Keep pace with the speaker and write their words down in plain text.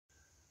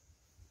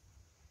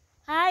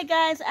Hi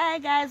guys,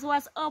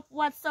 what's up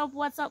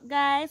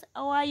guys?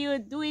 How are you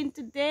doing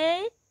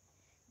today?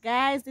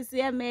 Guys, this is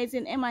the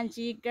amazing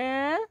M&G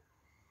girl,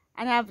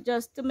 and I've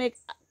just to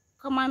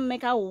come and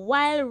make a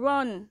wild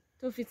run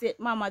to visit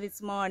mama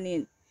this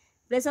morning.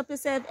 Bless up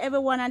yourself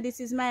everyone, and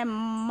this is my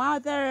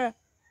mother,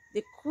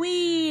 the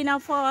queen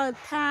of all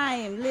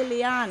time,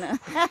 Liliana.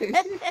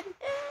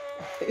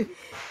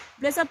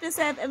 Bless up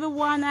yourself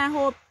everyone. I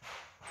hope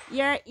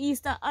your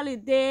Easter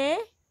holiday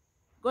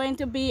going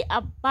to be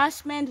a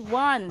bashment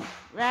one,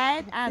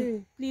 right?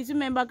 And please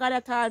remember God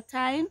at all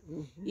time.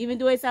 Even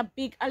though it's a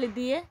big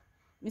holiday,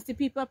 Mr.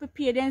 People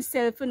prepare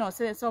themselves, you know.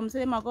 So some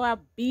say them go a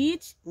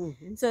beach,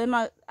 so them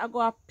a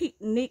go a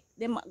picnic,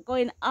 them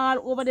going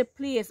all over the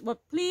place. But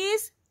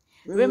please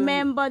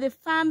remember the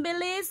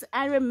families,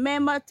 and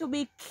remember to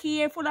be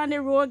careful on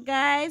the road,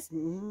 guys.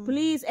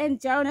 Please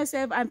enjoy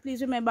yourself, and please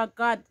remember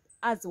God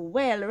as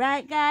well,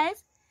 right,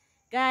 guys?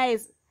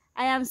 Guys,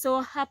 I am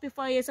so happy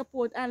for your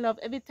support and love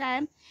every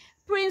time.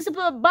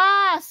 Principal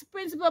Boss,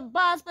 bless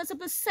up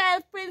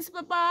yourself,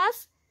 Principal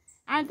Boss.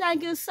 And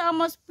thank you so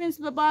much,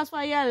 Principal Boss,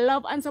 for your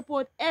love and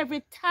support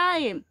every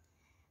time.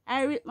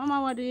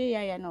 Mama, what do you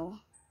hear now?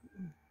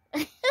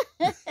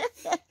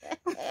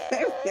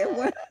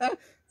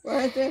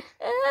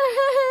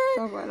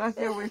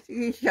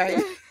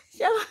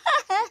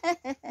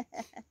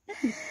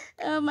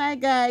 Oh my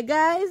God,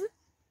 guys.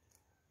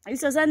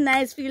 It's just a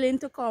nice feeling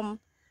to come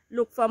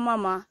look for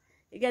mama.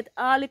 You get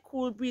all the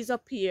cool breeze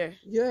up here.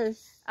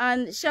 Yes.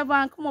 And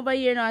Siobhan come over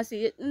here now and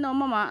say, no,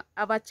 mama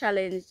have a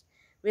challenge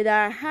with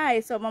her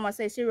eye. So mama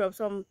says she rub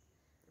some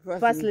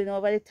Vaseline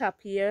over the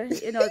top here,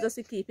 you know, just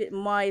to keep it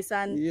moist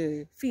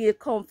and feel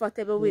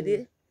comfortable with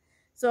it.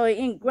 So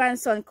in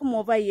grandson come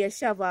over here,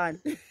 Siobhan.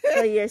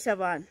 So here,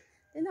 Siobhan.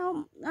 You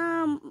know,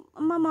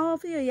 mama, how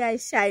feel your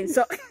eyes shine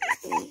so.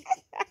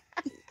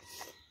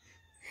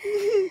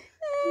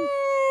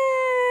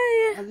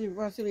 And the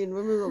Vaseline,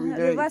 when we rub it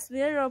The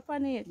Vaseline rub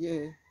on it.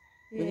 Yeah.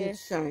 When it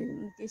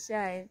shine. It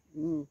shine.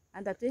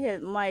 And that will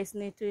help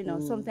moisten it too, you know.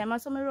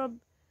 Sometimes I rub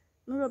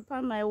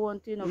on my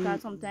own too, you know,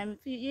 because sometimes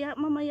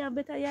mama, you have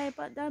better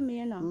iPad than me,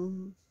 you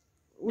know.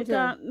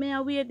 Because me I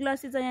wear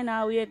glasses and you know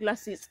I wear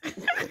glasses.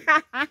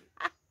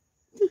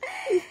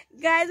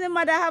 Guys, my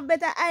mother have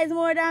better eyes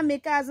more than me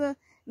because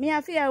me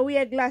have to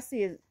wear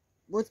glasses.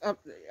 But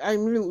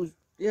I'm loose.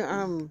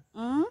 Yeah,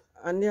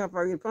 and they have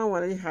a pan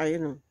one of the high, you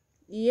know.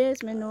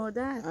 Yes, me know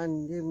that.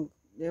 And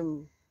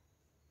them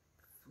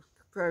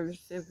private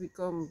stuff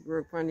become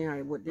work on the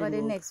high, but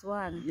the next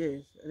one.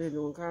 Yes, they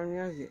don't call me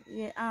as it.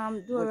 Yeah,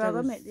 Dora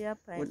go make the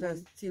appointment. But I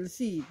still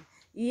see.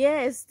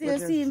 Yes, still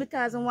see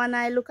because one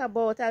eye look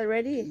about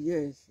already.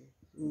 Yes.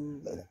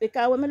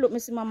 Because when I look, me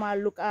see mama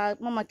look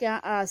at mama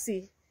can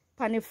see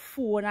on the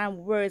phone and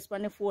words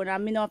on the phone,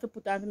 and me not have to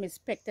put on my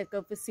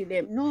spectacles to see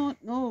them.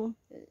 No.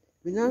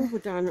 We don't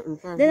put on nothing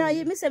for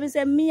me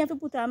say me have to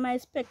put on my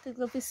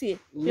spectacles to see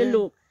the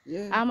look.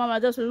 Yeah. And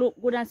mama just look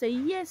good and say,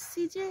 yes,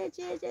 see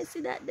JJ,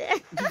 see that there.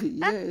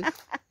 Yes.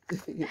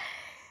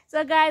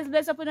 So guys,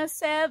 bless up on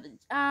yourself.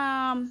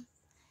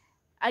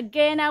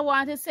 Again, I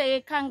want to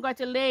say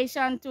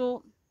congratulations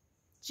to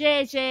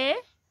JJ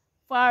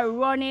for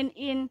running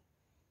in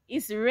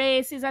his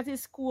races at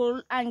his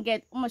school and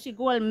get much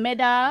gold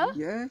medal.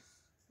 Yes.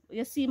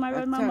 You see my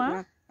run,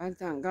 mama? And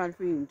thank God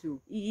for him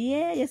too.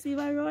 Yeah, you see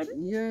my run?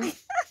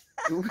 Yes.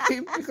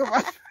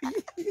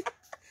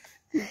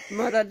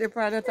 Mother, the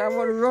father, I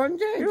will run,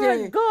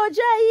 JJ. Go,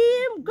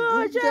 Jaim.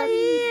 Go,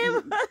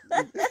 Jaim.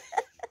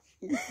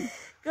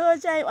 Go,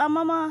 Jaim. And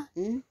mama,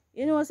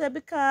 you know, say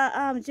because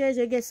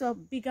JJ gets so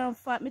big and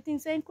fat, me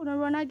think say he couldn't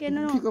run again,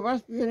 no? Pick up a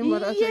spear,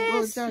 mother,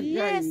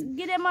 yes,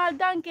 give them all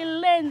donkey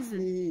lens.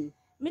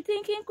 Me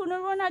think he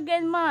couldn't run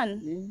again,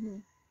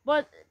 man.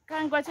 But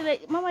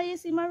congratulations. Mama, you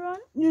see my run?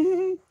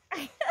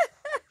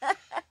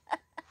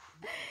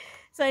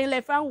 So he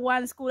left from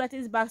one school that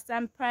is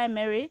Baxton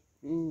Primary.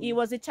 He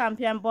was a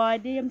champion boy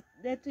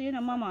there too, you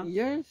know, mama.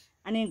 Yes.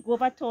 And then go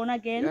over town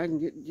again.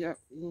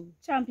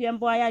 Champion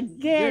boy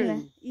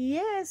again.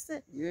 Yes.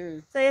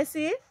 Yes. So you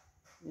see,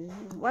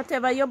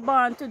 whatever you're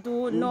born to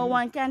do, no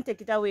one can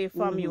take it away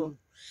from you.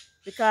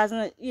 Because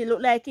you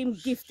look like him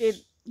gifted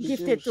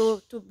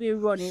to be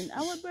running.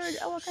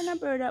 Our kind of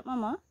bird that,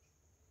 mama?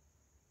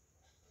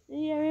 You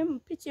hear him,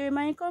 picture him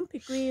and he come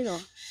pick me, you know.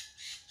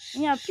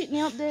 And you pick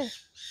me up there.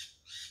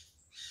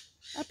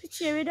 I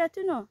picture with that,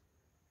 you know.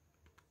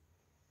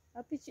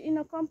 I picture, you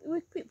know,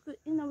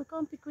 we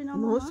come pick with no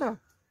mama. No, sir.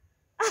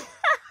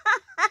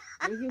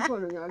 You can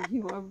follow me, I'll give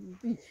him a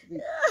pick.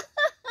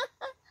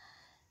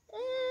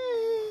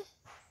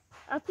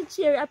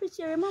 I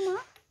picture mama.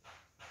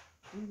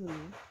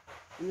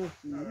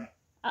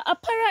 A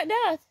parrot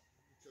that.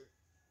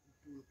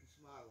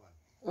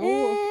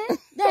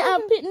 They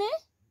have pitney.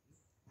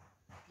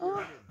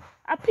 Oh,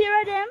 a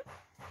pair of them.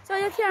 So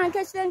you can't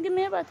catch them, give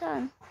me a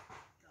baton.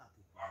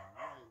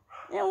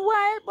 And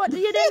why? But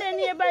you didn't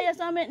nearby you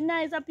so make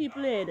nice of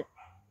people head.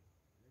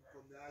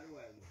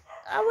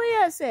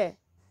 What you say?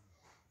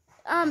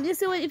 You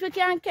see, if you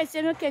can't catch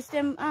them, you catch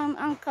them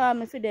and call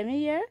me for them, you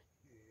hear?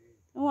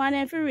 I want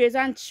them to raise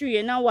and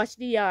train and watch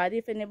the yard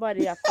if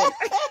anybody have come.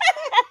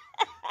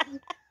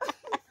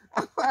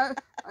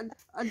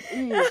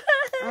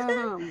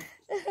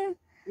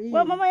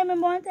 Well, Mama, I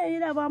remember one time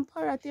you have one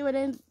parrot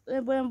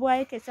when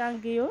boy catch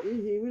and give you.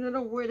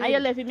 And you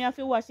left me have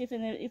to watch if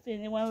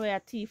anyone wear a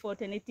teeth or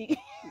anything.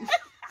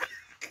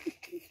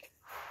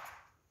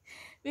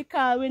 We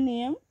call we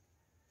name.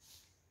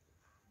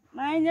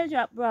 Mine you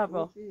drop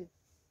Bravo. Okay.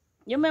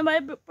 You remember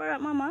the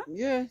parrot, Mama?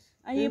 Yes.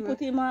 And you put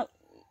him up,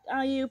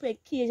 and you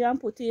put cage and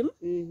put him.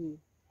 And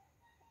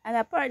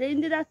a parrot,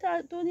 in that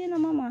talk to you,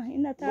 Mama.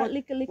 In that talk,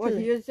 little. What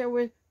you say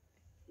with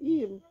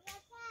him?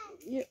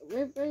 Yeah,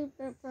 where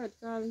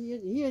call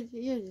here.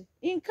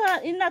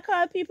 In that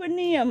call people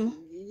name.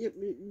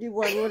 The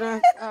one when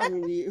I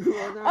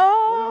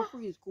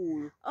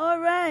preschool. All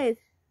right.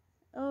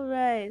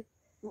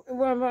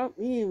 What about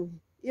him?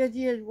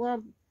 Yes,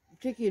 one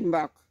chicken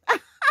back.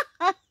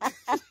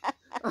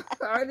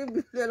 I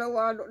didn't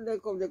want they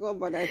come,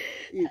 but I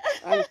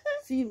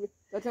see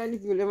that I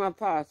need to let my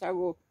pass. I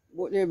go,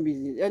 but them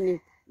busy. And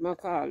my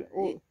call.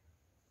 Oh,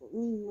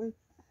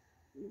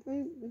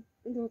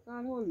 they don't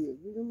call hold you.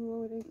 You don't know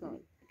what they call.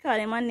 Call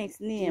him my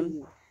next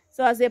name.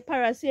 So as a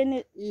parrot,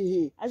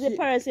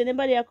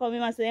 anybody a come,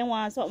 and say they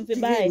want something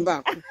to buy.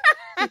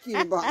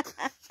 Chicken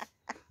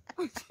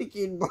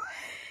back.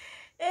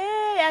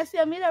 Hey, I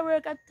see me that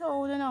work at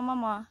town, you know,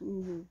 Mama.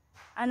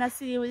 And I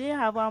see they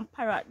have one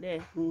parrot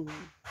there.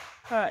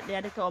 Parrot there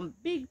at the town.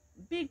 Big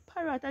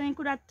parrot. And he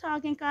could have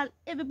talking call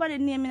everybody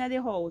name in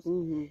the house.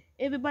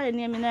 Everybody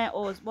name in the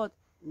house, but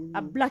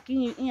a black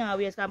in your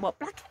ways, but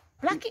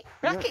Blackie.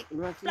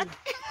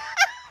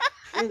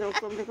 They don't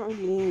come to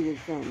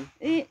come.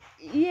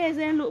 Yes,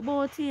 and look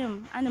about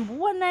him. And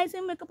one night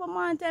he make up a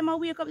man time I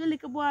wake up the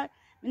little boy.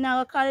 Me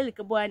now call the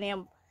little boy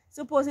name.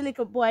 Suppose the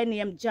little boy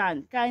named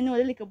John. Cause I know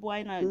the little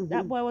boy now.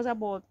 That boy was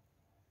about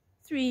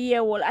 3 years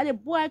old. And the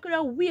boy could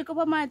have wake up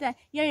a man time.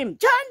 Hear him,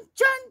 John.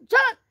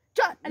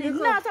 And he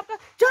now stop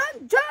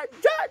John. John.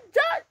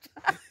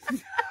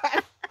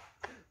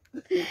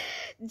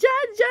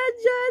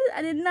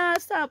 And he now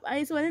stop.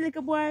 And so when the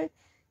little boy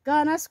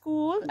gone to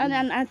school, and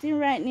then I think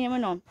right name, you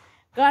know.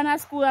 Gone to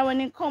school, and when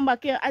he come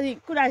back here, and he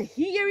could have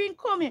hear him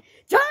coming.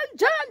 John.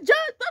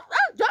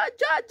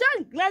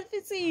 Glad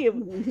to see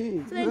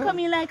him. So they come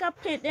in like a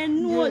pet. They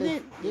know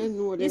that.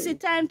 You see,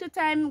 time to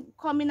time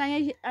coming,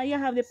 and you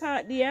have the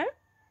parrot there.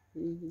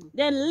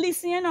 Then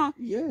listen, you know.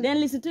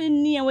 Then listen to the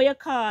name where you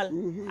call,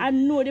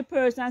 and know the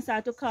person and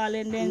start to call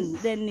and then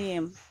their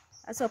name.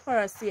 That's what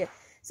parrots say.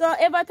 So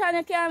every time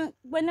you can,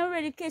 when you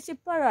ready catch a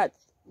parrot,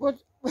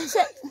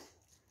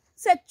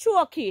 say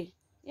Choky.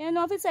 You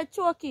know if it said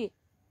Choky.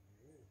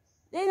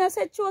 They not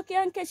say Choky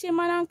and catch him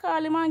and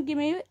call him and give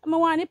me. I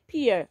want a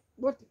peer.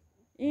 But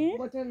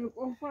look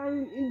how far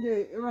in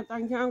the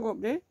everything can go up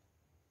there.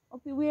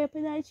 Up the way up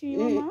in that tree,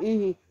 Mama.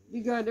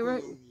 The guy there.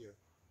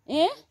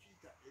 It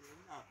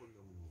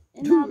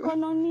not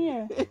come down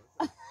near.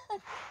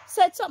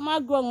 Set something a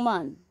grown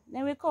man.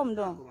 Then we come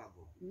down.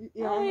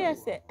 Oh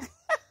yes, it.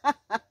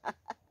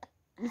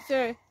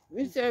 Mr.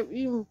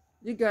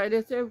 The guy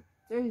they say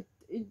in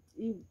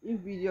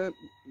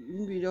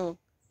video,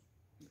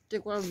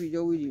 take one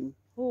video with him.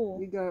 Who?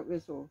 The guy we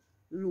saw,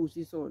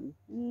 Lucy's son.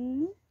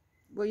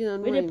 But you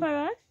don't know with him. The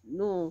parrot?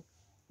 No.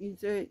 He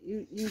say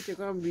he take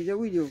one video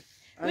with you.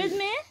 And with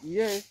me?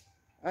 Yes.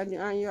 And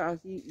you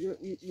ask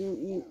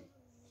the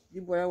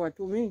boy what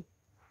to me.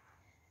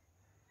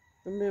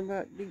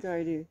 Remember the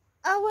guy there?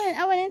 I went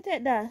and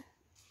take that.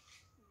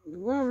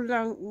 One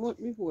long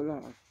before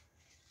last.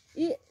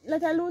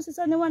 Let her lose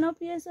the one up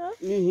here, sir?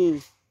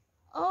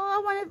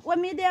 Oh, I want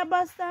me there,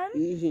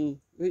 Boston?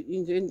 But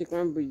in the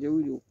country, they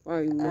will do.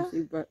 I must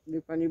be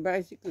on the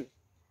bicycle.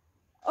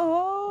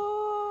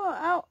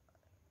 Oh,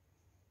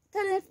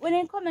 tell him when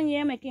they come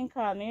here, making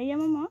call me. Yeah,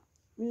 Mama?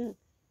 Yeah.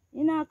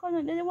 You know,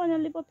 come, they want to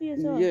live up here,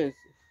 sir? Yes.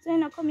 So you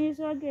not come here,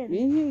 sir,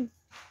 again?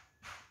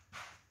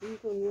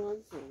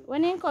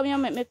 When he come here,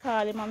 make me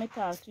call him and me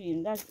talk to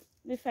him. That's,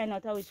 we find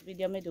out which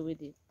video me do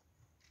with it.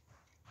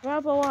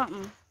 Bravo, what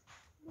happened?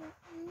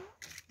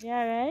 You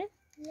alright?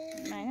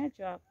 Yeah. Mine a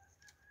drop.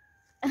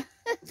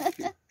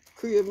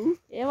 Cream.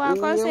 You want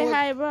to come say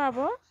hi,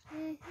 Bravo?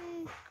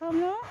 Come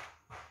now.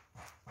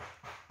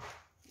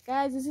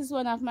 Guys, this is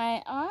one of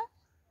my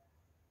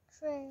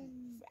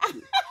friends.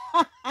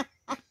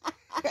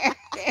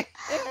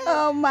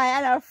 Oh my,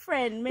 and a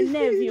friend, my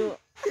nephew.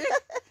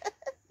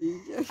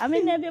 I'm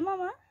a nephew,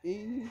 Mama.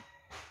 A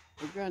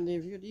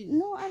grandnephew, this?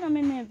 No, I'm not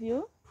my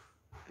nephew.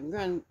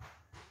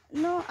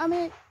 No, I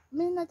mean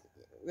not.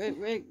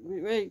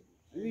 Wait.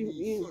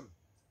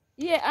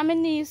 Yeah, I'm a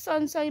niece,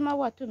 son, so you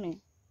what to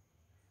me?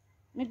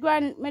 My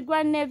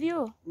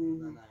grandnephew.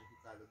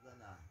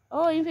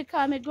 Oh, if you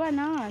call me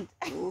grandaunt.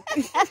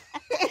 Okay.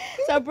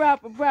 So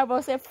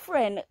Bravo say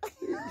friend.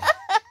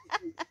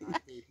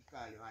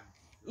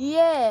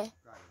 Yeah.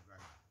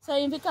 So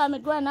if you call me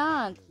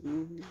grandaunt.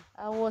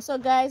 So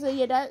guys,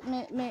 yeah, that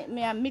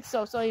me a mix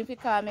up. So if you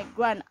call me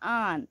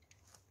grandaunt,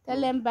 tell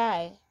them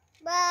bye.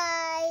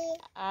 Bye.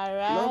 All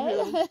right.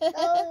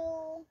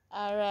 Oh.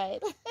 All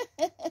right.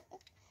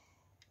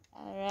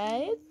 All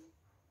right.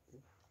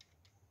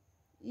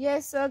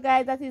 Yes, so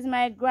guys, that is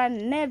my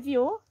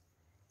grandnephew.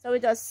 So we're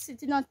just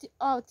sitting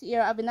out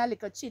here having a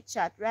little chit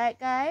chat, right,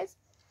 guys?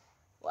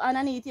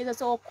 Underneath it is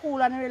so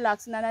cool and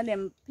relaxing, and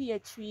them pear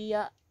tree,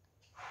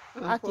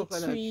 apple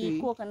tree,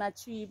 coconut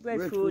tree,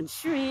 breadfruit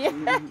tree.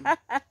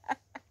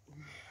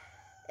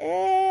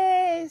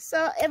 Hey,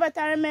 so every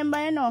time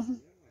remember, you know,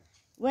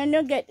 when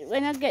you get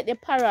the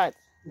parrot.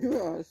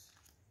 Yes.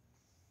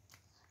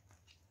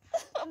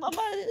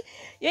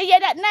 You hear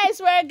that nice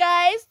word,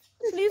 guys?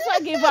 Please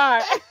forgive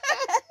her.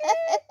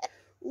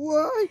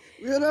 Why?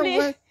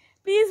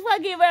 Please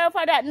forgive her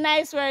for that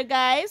nice word,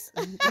 guys.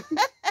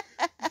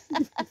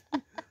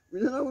 We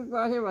don't know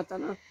what him at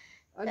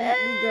and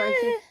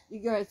the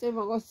guy said, "I'm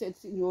gonna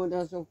set you on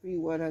that so free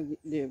water get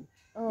them."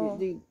 Oh.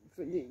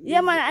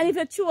 Yeah, man. And if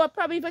you chew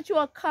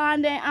a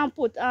can then and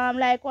put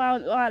like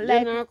one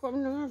like. Then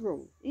come now,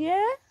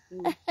 yeah.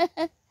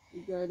 The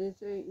guy they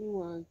say he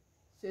want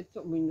set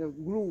something in the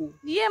glue.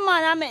 Yeah,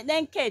 man. I make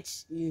them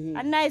catch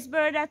a nice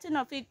bird that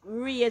enough it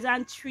raise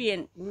and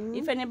train.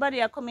 If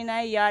anybody are coming in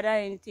a yard or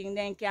anything,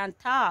 then can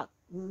talk.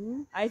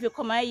 Or if you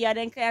come in a yard,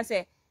 then can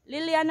say,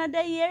 Lily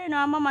another year, you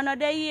know, Mama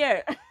another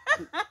year.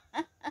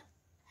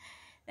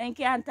 Then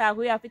can't talk,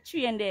 we have to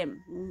train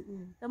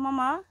them. So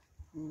Mama,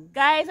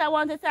 guys, I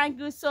want to thank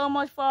you so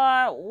much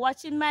for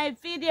watching my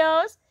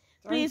videos.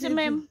 Please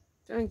remember.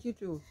 Thank you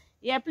too.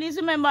 Yeah, please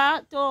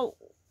remember to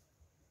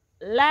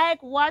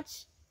like,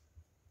 watch,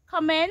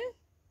 comment,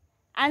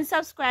 and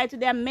subscribe to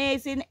the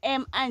amazing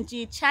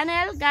M&G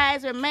channel.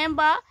 Guys,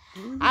 remember,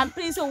 and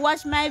please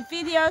watch my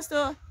videos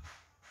to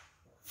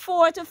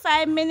 4 to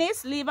 5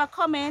 minutes. Leave a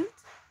comment.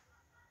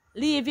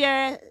 Leave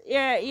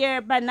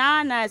your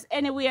bananas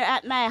anywhere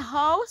at my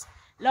house.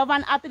 Love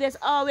and happiness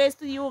always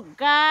to you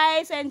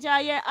guys. Enjoy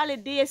your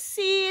holiday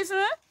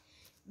season.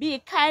 Be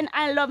kind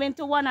and loving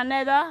to one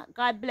another.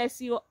 God bless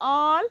you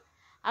all.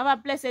 Have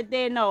a blessed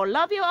day now.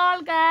 Love you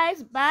all,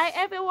 guys. Bye,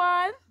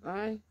 everyone.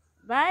 Bye.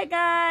 Bye,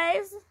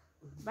 guys.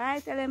 Bye.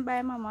 Tell them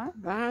bye, Mama.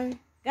 Bye.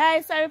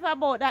 Guys, sorry for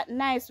about that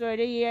nice word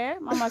here.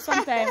 Mama,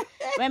 sometimes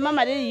when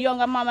Mama did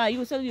younger, Mama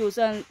used to use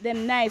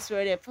them nice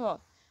word for.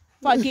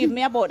 Forgive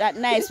me about that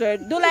nice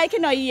word. Do like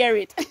you don't hear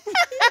it.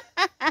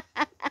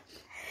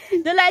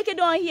 Do like you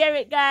don't hear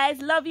it,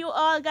 guys. Love you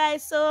all,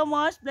 guys, so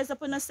much. Bless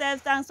upon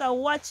yourselves. Thanks for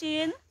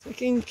watching.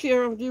 Taking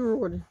care of the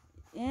road.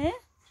 Yeah?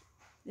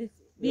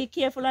 Be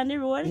careful on the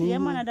road. Yeah,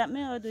 man, that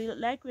may do you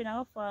like when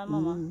I fall,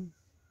 Mama.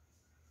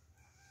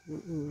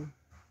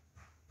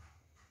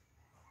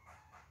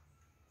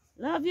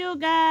 Love you,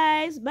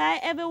 guys. Bye,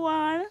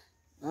 everyone.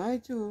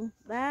 Bye, too.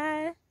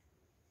 Bye.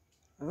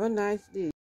 Have a nice day.